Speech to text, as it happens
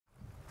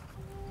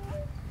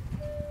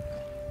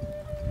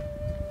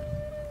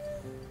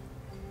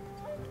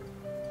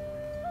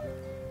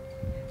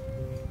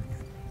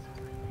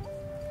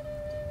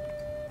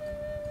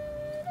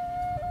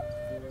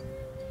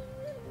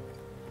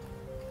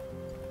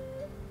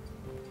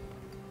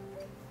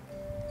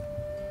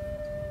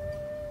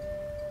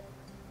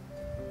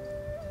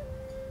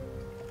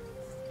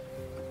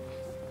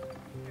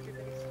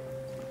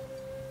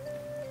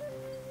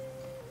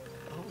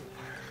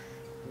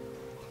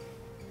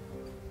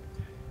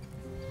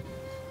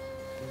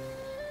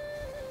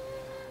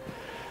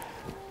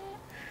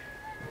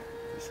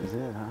is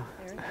it,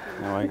 huh?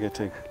 Now I get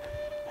to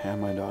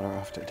hand my daughter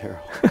off to Daryl.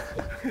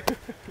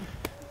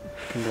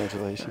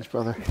 Congratulations,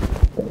 brother.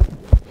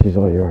 She's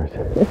all yours.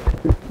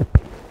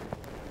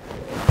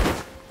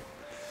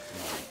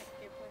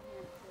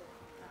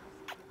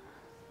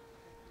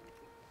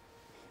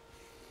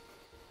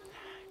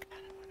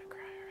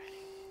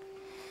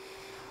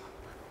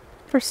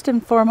 First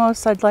and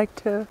foremost, I'd like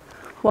to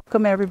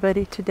welcome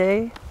everybody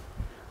today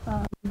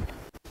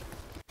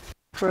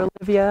for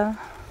Olivia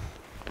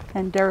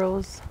and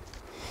Daryl's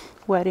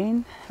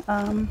wedding.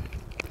 I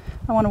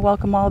want to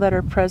welcome all that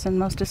are present,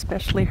 most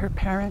especially her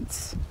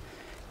parents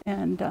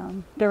and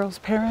Daryl's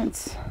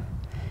parents.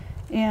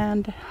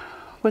 And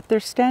what they're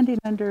standing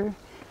under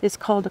is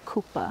called a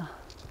kuppah,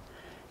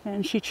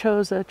 and she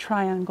chose a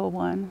triangle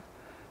one.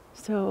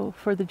 So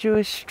for the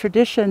Jewish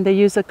tradition, they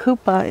use a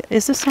kuppah.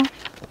 Is this on?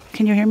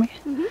 Can you hear me?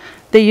 Mm-hmm.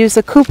 They use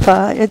a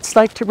kuppah. It's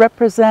like to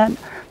represent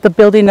the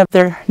building of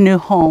their new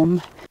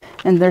home,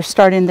 and they're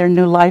starting their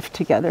new life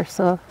together.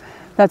 So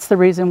that's the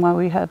reason why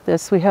we have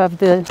this. We have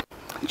the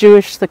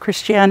Jewish, the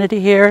Christianity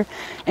here,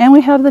 and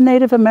we have the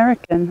Native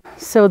American.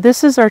 So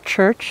this is our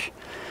church.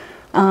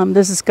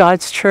 This is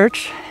God's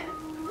church.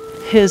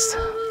 His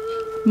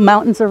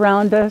mountains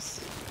around us,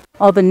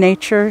 all the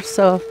nature.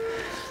 So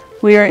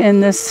we are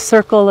in this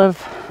circle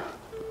of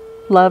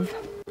love,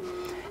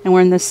 and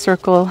we're in this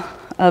circle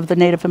of the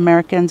Native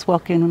Americans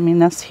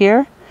welcoming us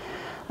here.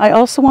 I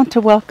also want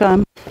to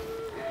welcome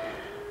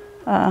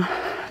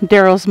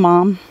Daryl's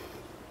mom.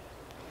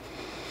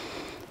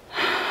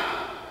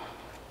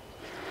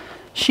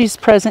 She's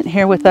present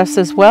here with us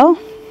as well.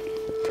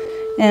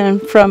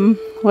 And from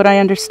what I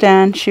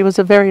understand, she was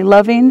a very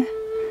loving,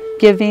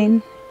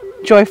 giving,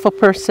 joyful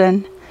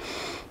person,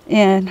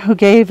 and who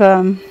gave,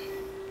 and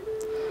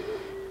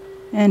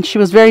she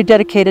was very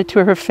dedicated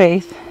to her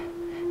faith.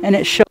 And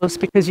it shows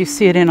because you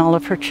see it in all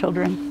of her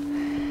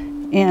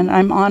children. And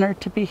I'm honored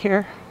to be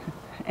here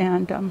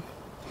and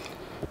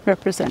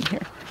represent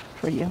here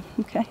for you.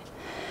 Okay.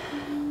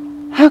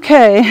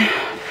 Okay.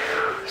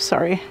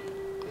 Sorry.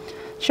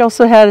 She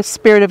also had a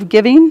spirit of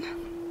giving.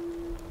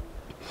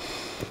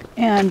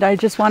 And I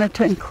just wanted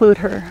to include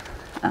her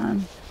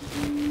and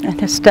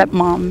his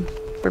stepmom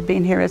for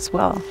being here as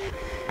well.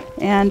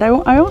 And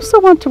I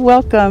also want to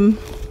welcome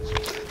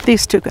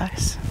these two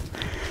guys.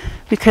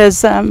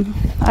 Because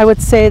I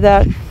would say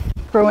that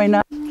growing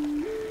up,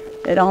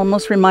 it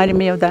almost reminded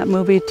me of that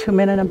movie, 2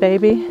 Men and a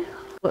Baby.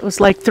 It was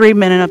like 3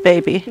 Men and a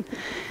Baby.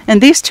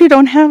 And these two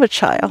don't have a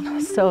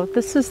child. So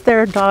this is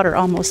their daughter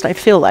almost, I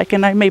feel like.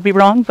 And I may be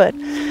wrong, but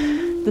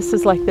this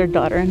is like their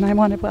daughter. And I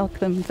want to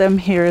welcome them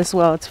here as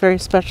well. It's very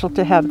special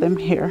to have them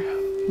here.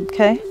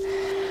 Okay?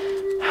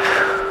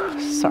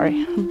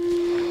 Sorry.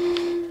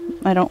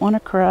 I don't want to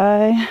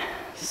cry.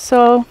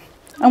 So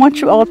I want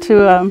you all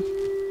to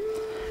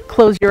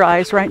close your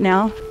eyes right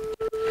now,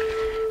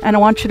 and I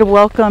want you to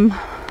welcome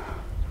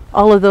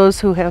all of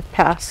those who have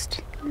passed,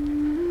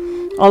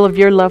 all of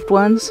your loved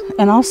ones,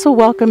 and also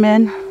welcome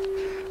in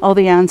all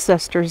the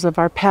ancestors of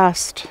our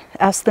past.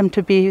 Ask them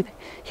to be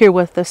here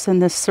with us in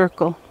this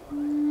circle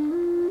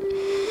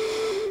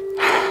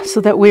so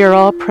that we are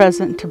all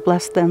present to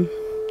bless them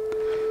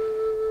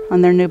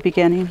on their new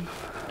beginning.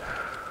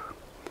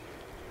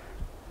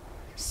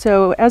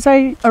 So as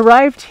I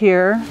arrived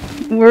here,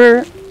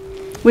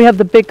 we have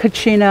the big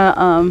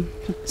Kachina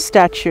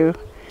statue,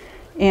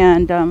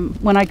 and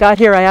when I got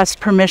here I asked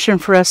permission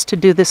for us to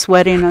do this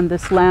wedding on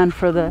this land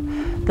for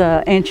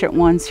the ancient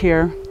ones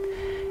here,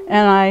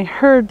 and I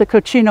heard the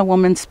Kachina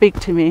woman speak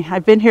to me.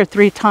 I've been here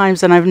 3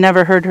 times and I've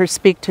never heard her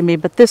speak to me,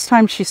 but this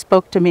time she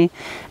spoke to me,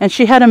 and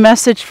she had a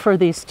message for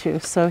these two.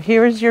 So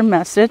here is your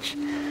message,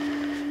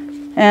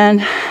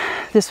 and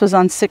this was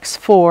on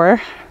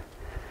 6/4,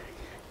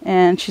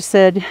 and she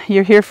said,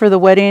 "You're here for the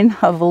wedding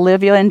of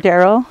Olivia and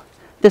Daryl.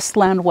 This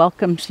land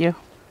welcomes you.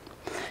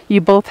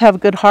 You both have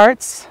good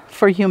hearts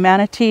for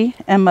humanity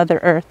and Mother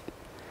Earth.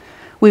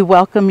 We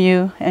welcome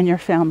you and your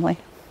family.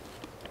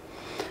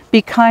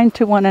 Be kind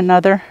to one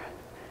another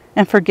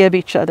and forgive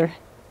each other,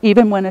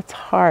 even when it's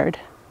hard,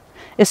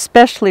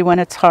 especially when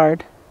it's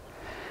hard.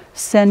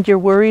 Send your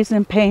worries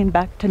and pain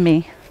back to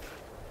me.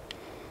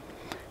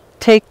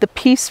 Take the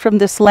peace from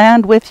this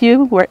land with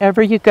you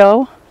wherever you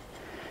go,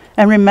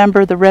 and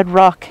remember the red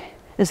rock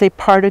is a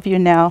part of you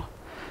now.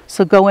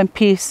 So go in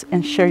peace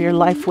and share your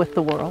life with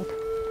the world."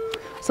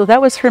 So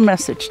that was her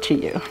message to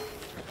you.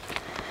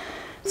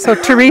 So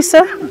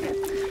Teresa,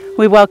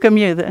 we welcome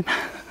you then.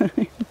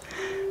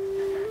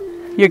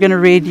 You're going to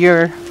read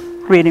your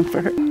reading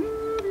for her.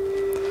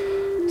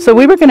 So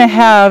we were going to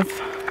have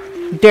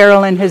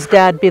Daryl and his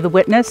dad be the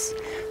witness.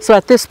 So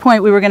at this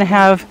point we were going to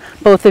have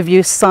both of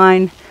you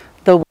sign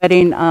the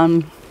wedding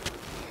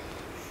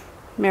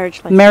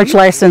marriage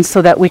license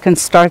so that we can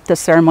start the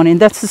ceremony. And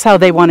this is how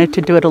they wanted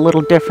to do it, a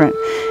little different.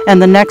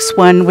 And the next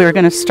one we're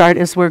going to start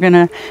is we're going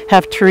to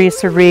have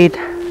Teresa read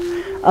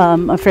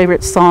a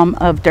favorite psalm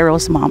of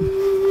Daryl's mom.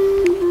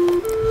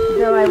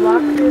 Though I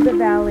walk through the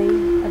valley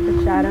of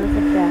the shadows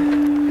of death,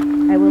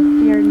 I will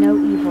fear no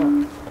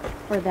evil,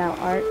 for thou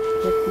art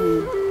with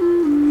me.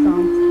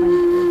 Psalms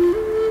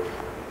 23.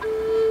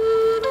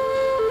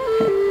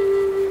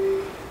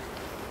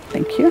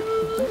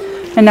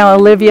 And now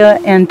Olivia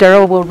and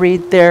Daryl will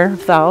read their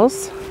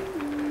vows.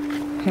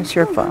 Here's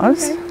your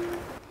vows. Okay.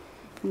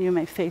 And you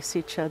may face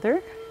each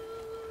other.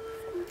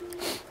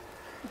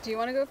 Do you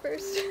want to go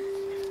first?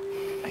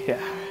 Yeah,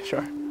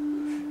 sure.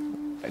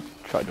 I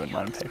tried doing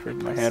mine on paper.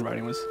 My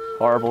handwriting was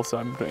horrible, so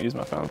I'm going to use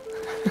my phone.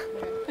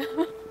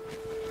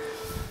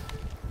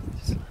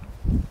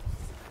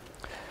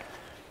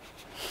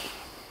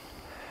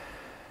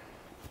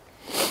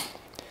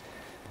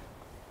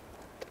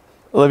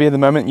 Olivia, the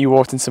moment you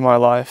walked into my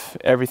life,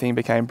 everything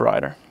became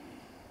brighter.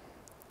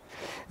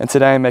 And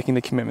today I'm making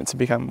the commitment to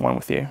become one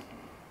with you.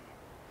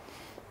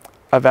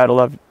 I vow to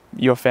love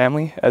your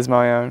family as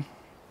my own,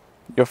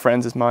 your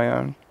friends as my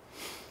own,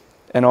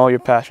 and all your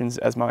passions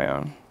as my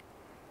own.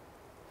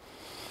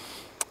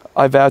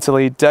 I vow to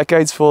lead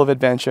decades full of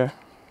adventure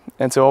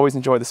and to always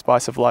enjoy the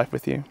spice of life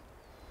with you.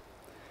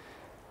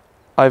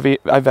 I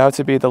vow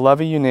to be the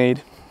lover you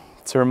need,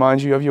 to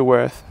remind you of your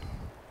worth,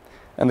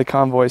 and the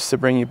calm voice to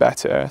bring you back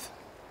to earth.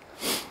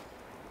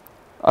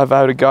 I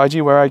vow to guide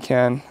you where I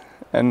can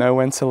and know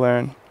when to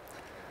learn,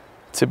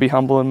 to be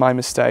humble in my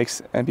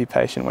mistakes and be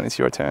patient when it's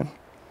your turn.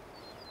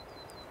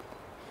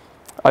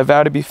 I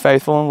vow to be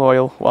faithful and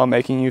loyal while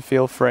making you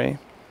feel free,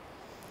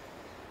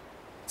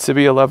 to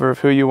be a lover of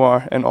who you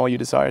are and all you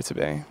desire to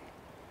be.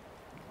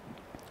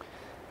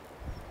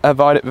 I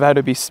vow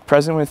to be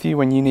present with you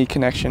when you need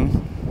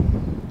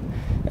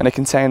connection and a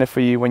container for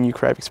you when you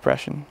crave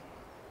expression.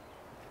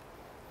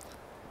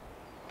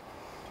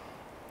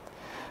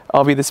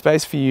 I'll be the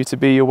space for you to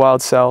be your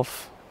wild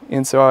self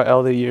into our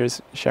elder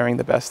years, sharing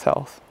the best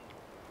health.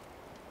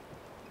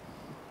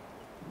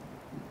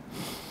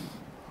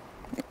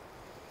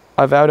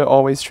 I vow to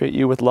always treat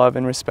you with love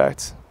and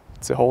respect,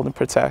 to hold and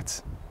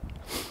protect,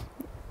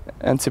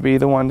 and to be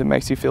the one that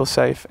makes you feel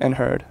safe and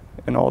heard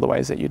in all the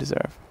ways that you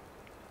deserve.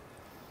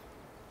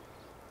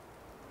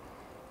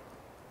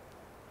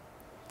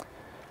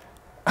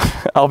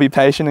 I'll be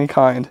patient and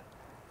kind,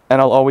 and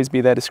I'll always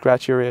be there to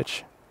scratch your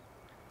itch,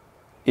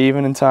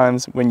 even in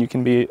times when you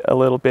can be a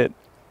little bit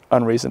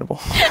unreasonable.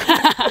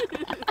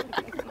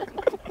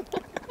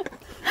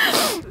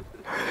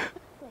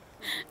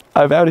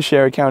 I vow to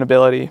share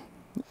accountability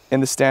in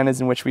the standards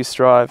in which we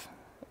strive,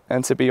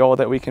 and to be all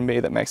that we can be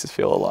that makes us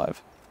feel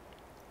alive.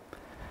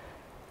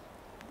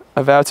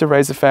 I vow to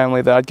raise a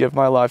family that I'd give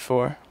my life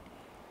for,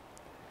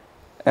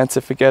 and to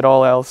forget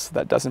all else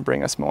that doesn't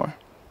bring us more.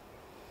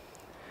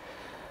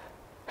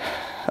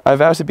 I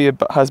vow to be a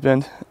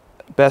husband,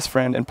 best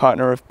friend, and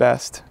partner of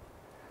best.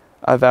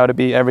 I vow to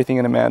be everything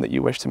in a man that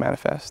you wish to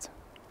manifest.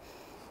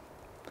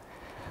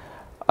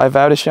 I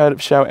vow to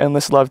show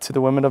endless love to the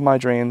woman of my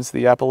dreams,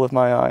 the apple of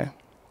my eye.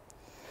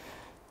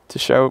 To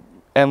show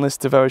endless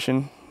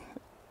devotion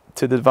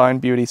to the divine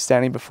beauty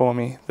standing before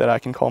me that I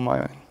can call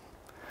my own.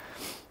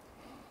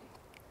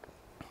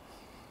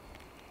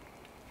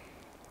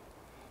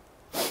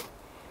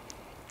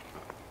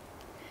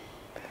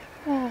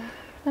 Oh,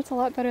 that's a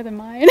lot better than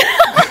mine.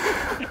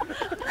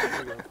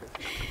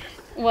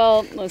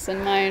 Well,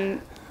 listen,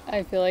 mine,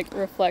 I feel like,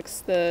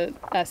 reflects the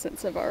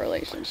essence of our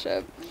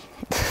relationship.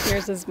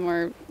 Yours is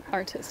more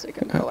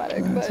artistic and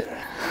poetic,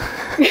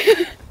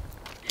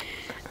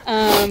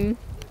 but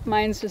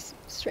mine's just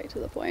straight to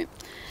the point.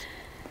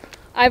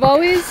 I've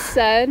always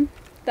said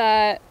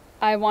that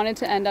I wanted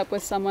to end up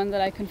with someone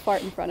that I can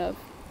fart in front of.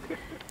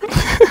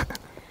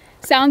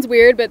 Sounds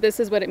weird, but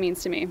this is what it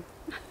means to me.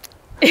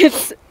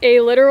 It's a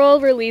literal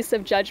release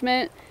of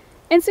judgment,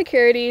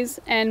 insecurities,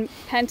 and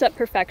pent-up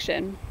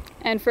perfection.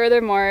 And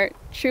furthermore,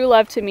 true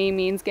love to me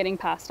means getting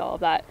past all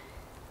of that,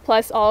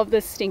 plus all of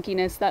the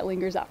stinkiness that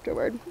lingers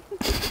afterward.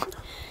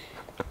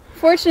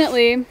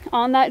 Fortunately,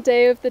 on that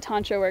day of the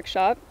Tantra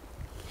workshop,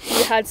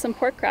 you had some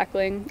pork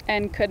crackling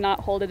and could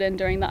not hold it in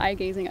during the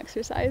eye-gazing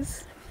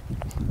exercise.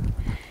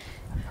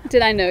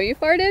 Did I know you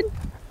farted?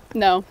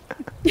 No.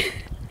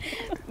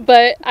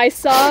 But I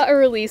saw a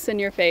release in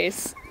your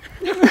face,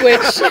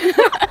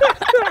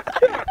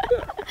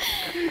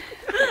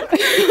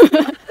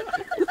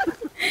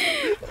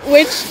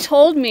 which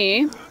told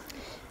me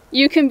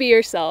you can be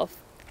yourself,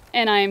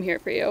 and I am here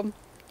for you.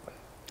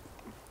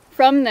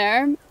 From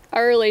there,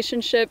 our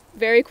relationship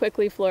very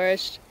quickly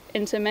flourished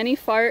into many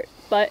fart,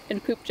 butt,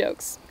 and poop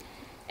jokes.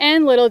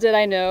 And little did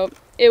I know,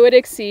 it would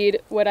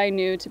exceed what I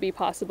knew to be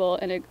possible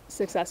in a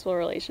successful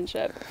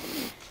relationship.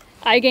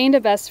 I gained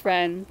a best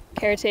friend,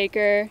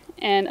 caretaker,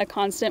 and a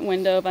constant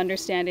window of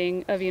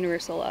understanding of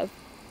universal love.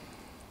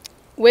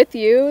 With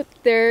you,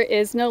 there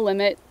is no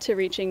limit to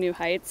reaching new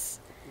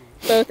heights,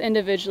 both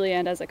individually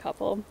and as a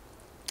couple.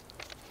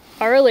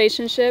 Our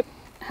relationship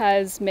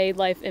has made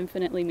life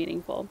infinitely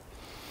meaningful.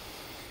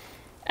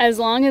 As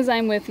long as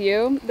I'm with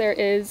you, there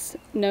is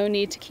no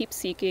need to keep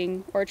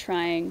seeking or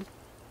trying,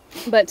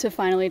 but to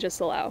finally just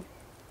allow.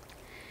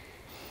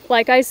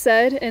 Like I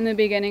said in the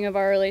beginning of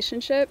our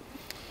relationship,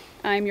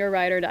 I'm your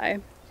ride or die.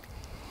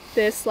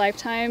 This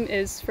lifetime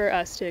is for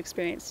us to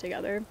experience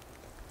together.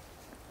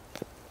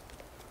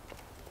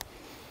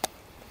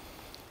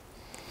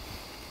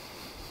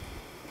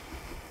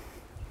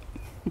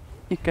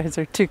 You guys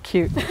are too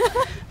cute.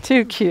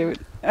 Too cute.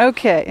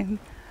 Okay.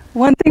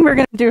 One thing we're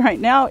going to do right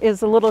now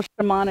is a little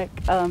shamanic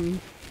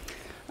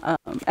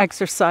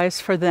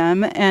exercise for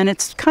them, and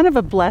it's kind of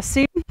a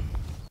blessing.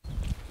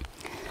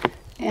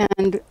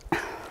 And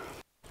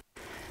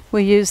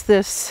we use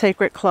this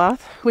sacred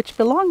cloth, which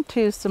belonged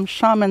to some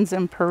shamans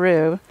in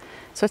Peru.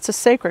 So it's a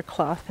sacred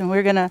cloth, and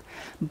we're going to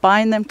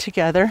bind them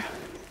together.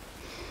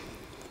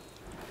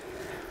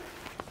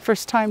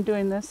 First time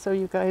doing this, so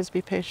you guys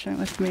be patient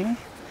with me.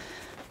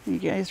 You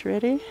guys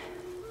ready?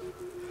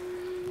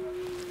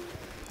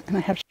 And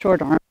I have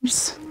short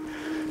arms.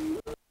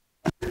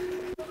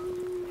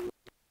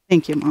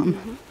 Thank you,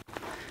 Mom.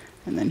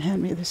 And then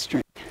hand me the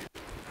string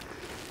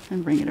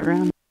and bring it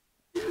around.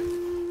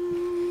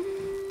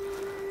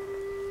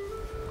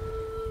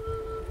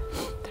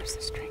 There's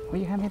the string. Will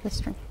you hand me the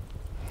string?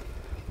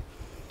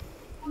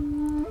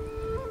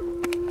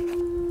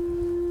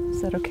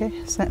 Is that okay?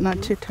 Is that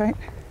not too tight?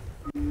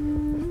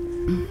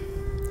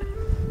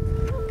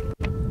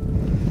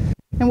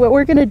 And what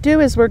we're going to do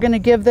is we're going to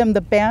give them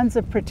the bands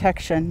of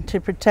protection to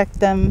protect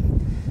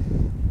them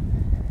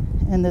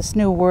in this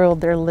new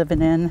world they're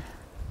living in.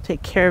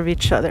 Take care of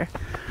each other.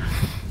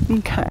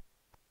 Okay.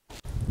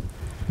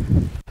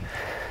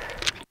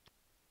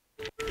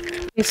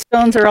 These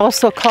stones are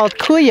also called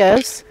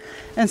kuyas,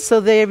 and so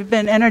they've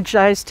been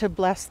energized to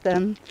bless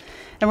them.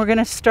 And we're going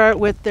to start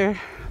with their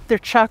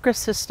chakra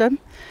system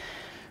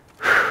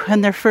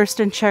and their first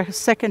and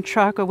second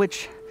chakra,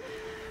 which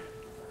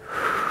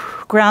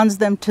grounds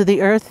them to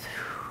the earth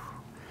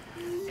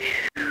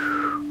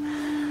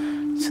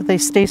so they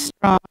stay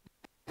strong,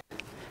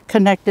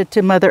 connected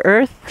to Mother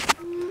Earth.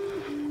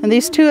 And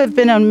these two have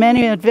been on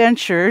many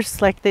adventures.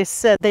 Like they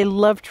said, they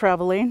love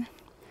traveling.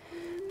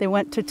 They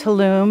went to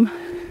Tulum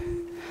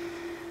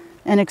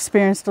and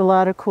experienced a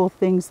lot of cool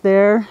things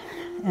there,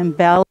 and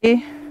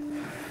Bali.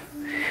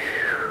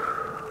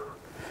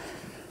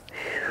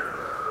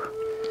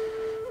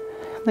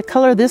 The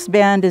color of this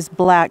band is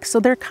black,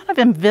 so they're kind of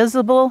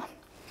invisible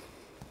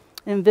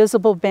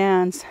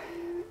bands,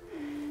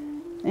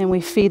 and we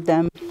feed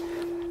them.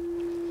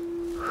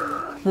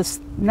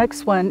 This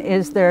next one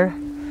is their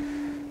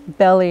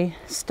belly,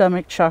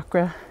 stomach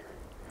chakra,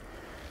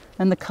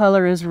 and the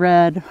color is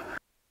red.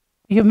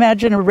 You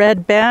imagine a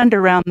red band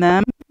around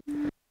them.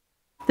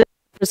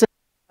 This is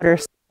water,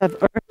 so we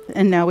have earth,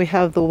 and now we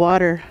have the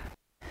water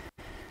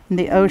and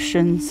the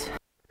oceans.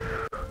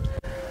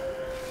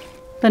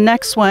 The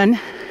next one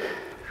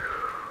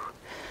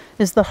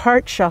is the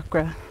heart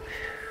chakra,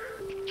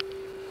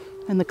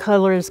 and the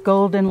color is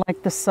golden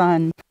like the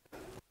sun.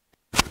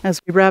 As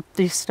we wrap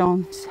these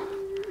stones,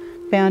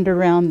 band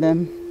around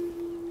them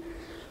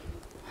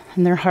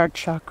and their heart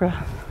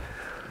chakra.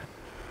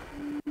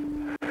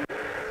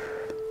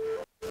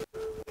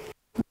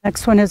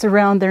 Next one is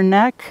around their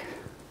neck,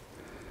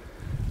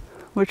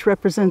 which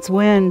represents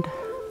wind.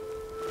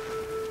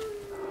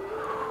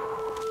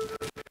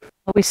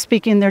 Always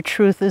speaking their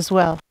truth as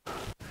well.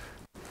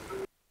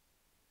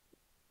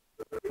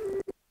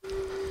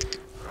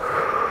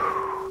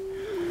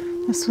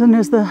 This one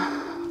is the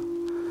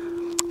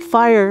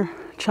fire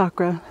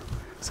chakra.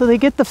 So they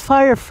get the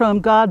fire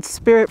from God's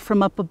spirit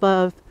from up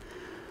above.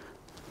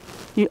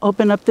 You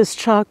open up this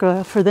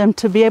chakra for them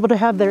to be able to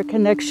have their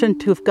connection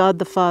to God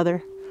the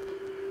Father.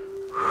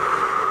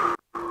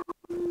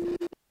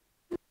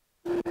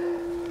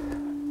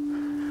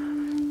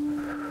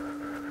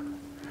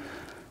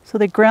 So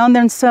they ground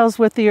themselves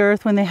with the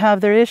earth when they have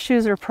their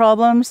issues or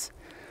problems,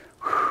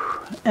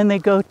 and they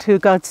go to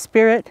God's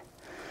Spirit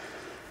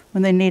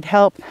when they need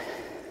help.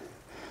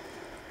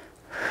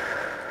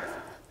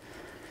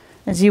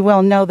 As you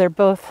well know, they're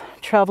both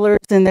travelers,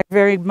 and they're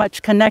very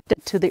much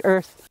connected to the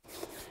earth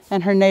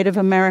and her Native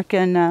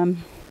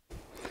American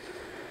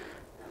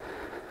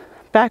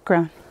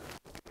background.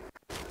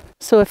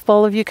 So if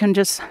all of you can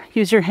just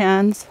use your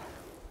hands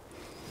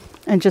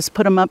and just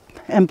put them up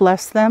and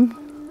bless them.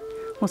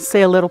 We'll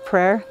say a little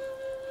prayer.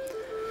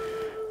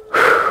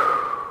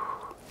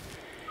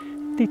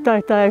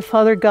 Titaitai,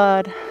 Father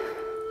God,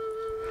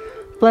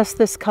 bless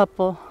this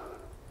couple.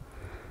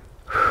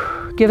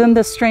 Give them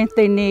the strength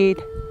they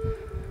need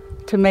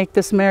to make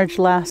this marriage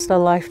last a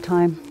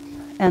lifetime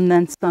and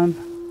then some.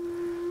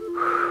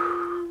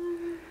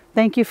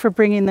 Thank you for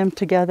bringing them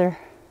together.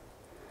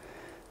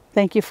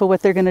 Thank you for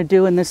what they're going to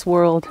do in this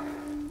world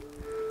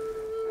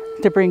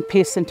to bring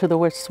peace into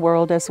this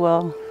world as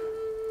well.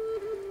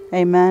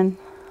 Amen.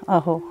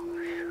 Aho.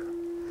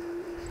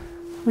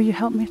 Will you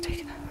help me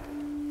take it?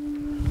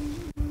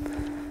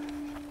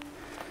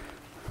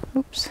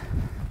 Oops.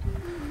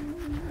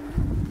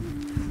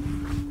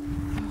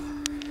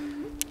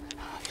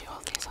 If you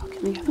hold these, I'll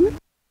get the other one.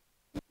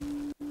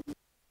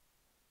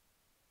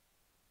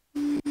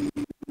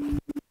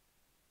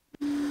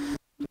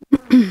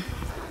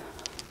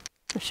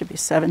 There should be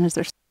 7. Is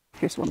there?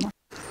 Here's one more.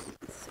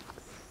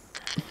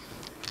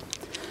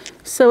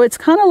 So it's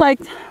kind of like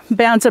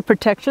bands of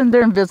protection.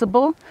 They're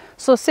invisible.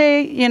 So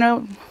say,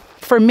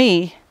 for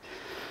me,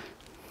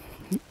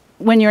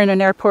 when you're in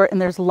an airport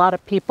and there's a lot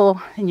of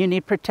people and you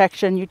need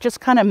protection, you just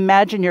kind of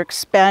imagine you're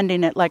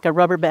expanding it like a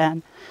rubber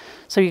band.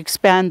 So you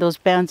expand those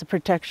bands of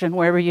protection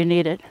wherever you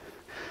need it.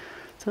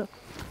 So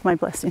my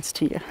blessings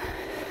to you.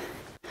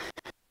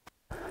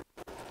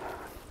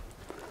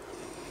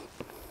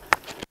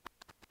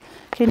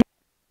 Can you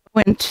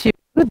go into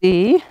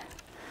the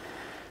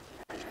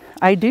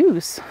I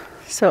do's?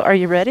 So are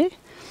you ready?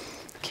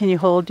 Can you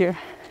hold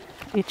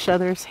each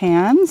other's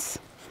hands?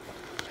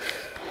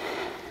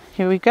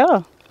 Here we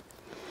go.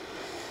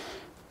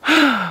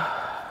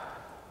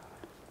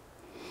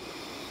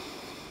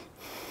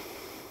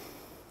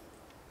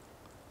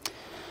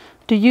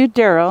 Do you,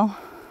 Daryl,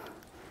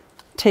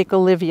 take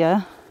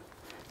Olivia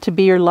to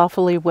be your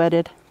lawfully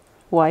wedded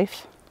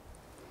wife?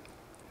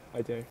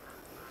 I do.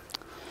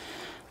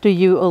 Do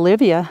you,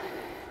 Olivia,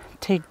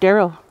 take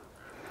Daryl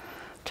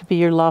to be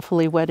your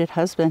lawfully wedded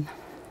husband?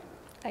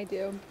 I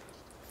do.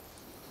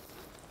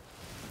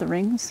 The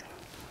rings?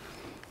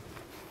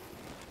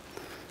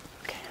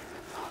 Okay.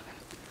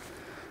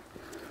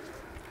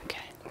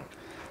 Okay.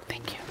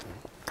 Thank you.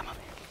 Come on.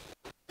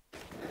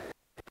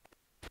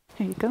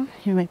 Here you go.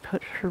 You may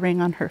put her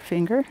ring on her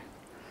finger.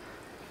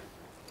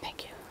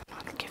 Thank you.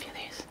 I'll give you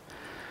these.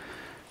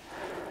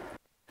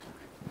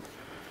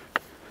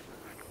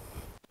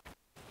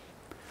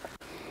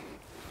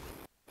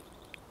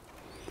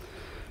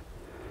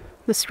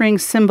 This ring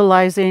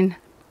symbolizing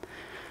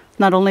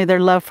not only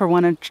their love for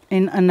one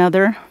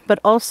another, but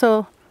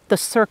also the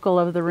circle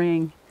of the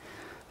ring.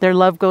 Their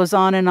love goes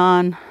on and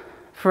on,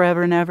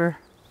 forever and ever,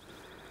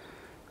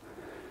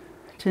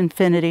 to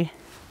infinity.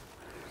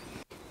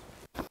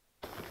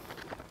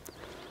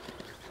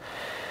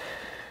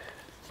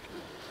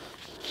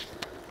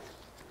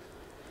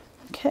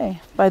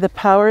 Okay, by the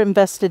power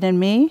invested in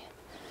me,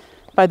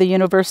 by the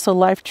Universal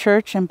Life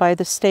Church, and by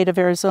the state of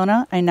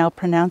Arizona, I now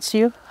pronounce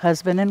you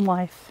husband and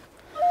wife.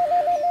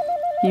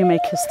 You may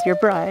kiss your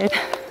bride.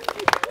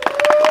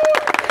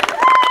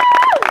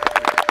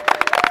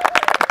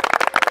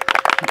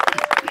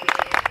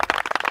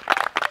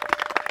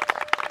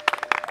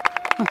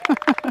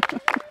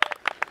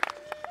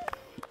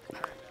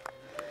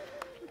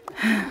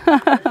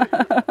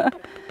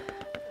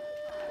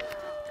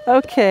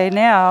 Okay,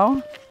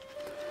 now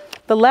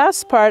the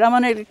last part, I'm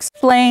going to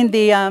explain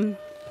the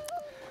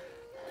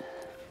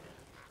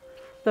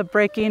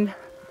breaking.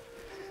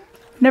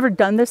 I've never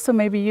done this, so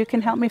maybe you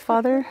can help me,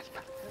 Father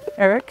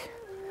Eric.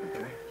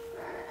 Okay.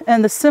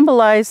 And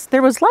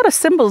there was a lot of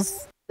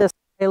symbols. This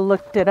I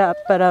looked it up,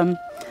 but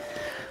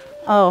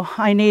oh,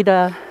 I need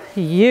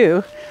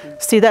you.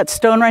 See that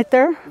stone right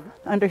there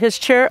under his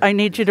chair? I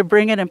need you to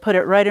bring it and put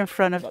it right in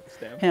front of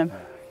him,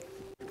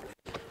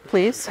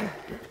 please.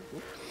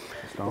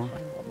 Stone?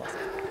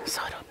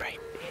 So it'll break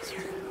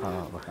easier.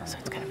 Oh, okay. So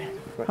it's gonna be.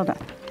 Hold on.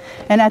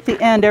 And at the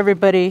end,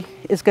 everybody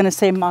is gonna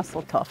say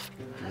Mazel Tov,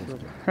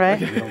 right?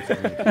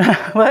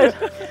 What?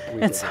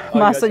 It's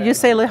Mazel. You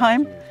say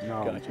L'chaim?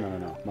 No,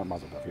 not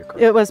Mazel Tov. You're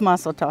correct. It was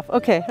Mazel Tov.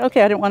 Okay, I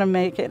didn't want to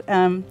make it.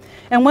 And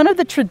one of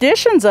the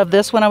traditions of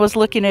this, when I was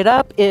looking it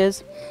up,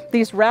 is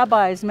these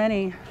rabbis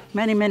many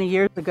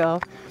years ago,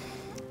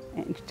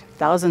 and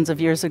thousands of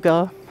years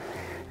ago,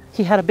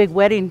 he had a big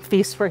wedding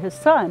feast for his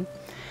son.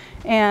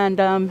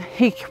 And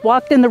he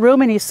walked in the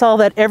room and he saw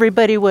that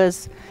everybody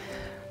was,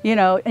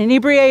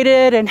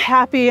 inebriated and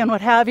happy and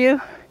what have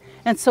you.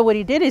 And so what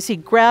he did is he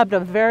grabbed a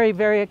very,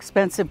 very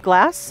expensive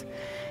glass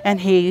and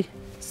he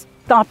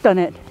stomped on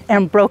it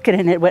and broke it,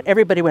 and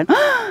everybody went,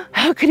 oh,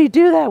 how could he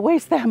do that?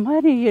 Waste that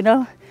money,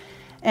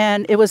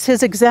 And it was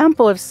his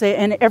example of saying,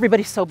 and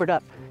everybody sobered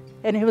up.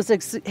 And it was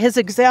his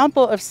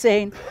example of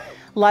saying,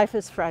 life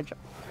is fragile.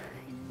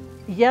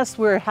 Yes,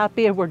 we're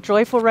happy and we're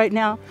joyful right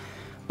now,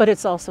 but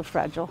it's also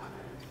fragile.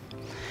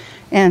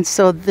 And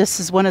so this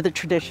is one of the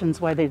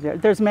traditions why they do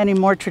it. There's many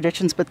more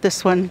traditions, but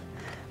this one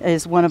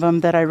is one of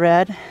them that I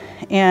read.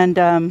 And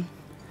your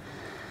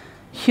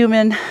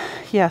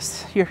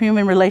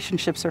human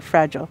relationships are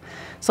fragile.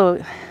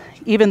 So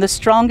even the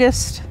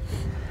strongest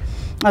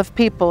of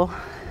people,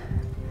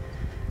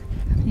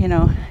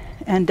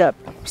 end up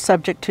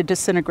subject to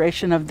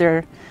disintegration of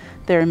their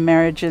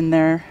marriage and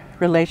their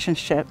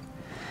relationship.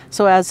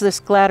 So as this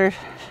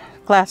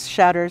glass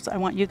shatters, I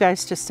want you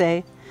guys to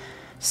say,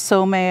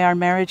 so may our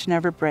marriage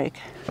never break.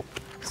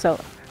 So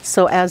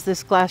as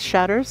this glass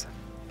shatters,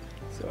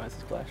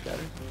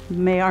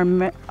 may our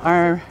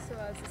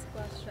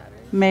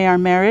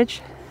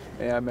marriage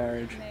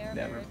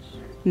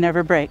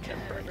never break.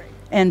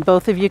 And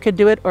both of you could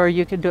do it, or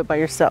you could do it by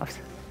yourselves.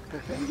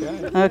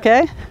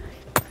 Okay?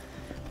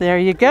 There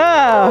you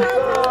go.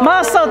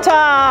 Mazel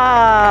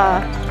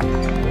tov.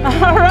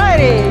 All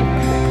righty.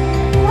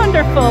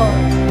 Wonderful.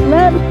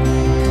 Let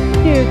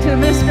you to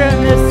Mr.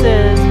 and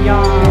Mrs.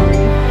 Young.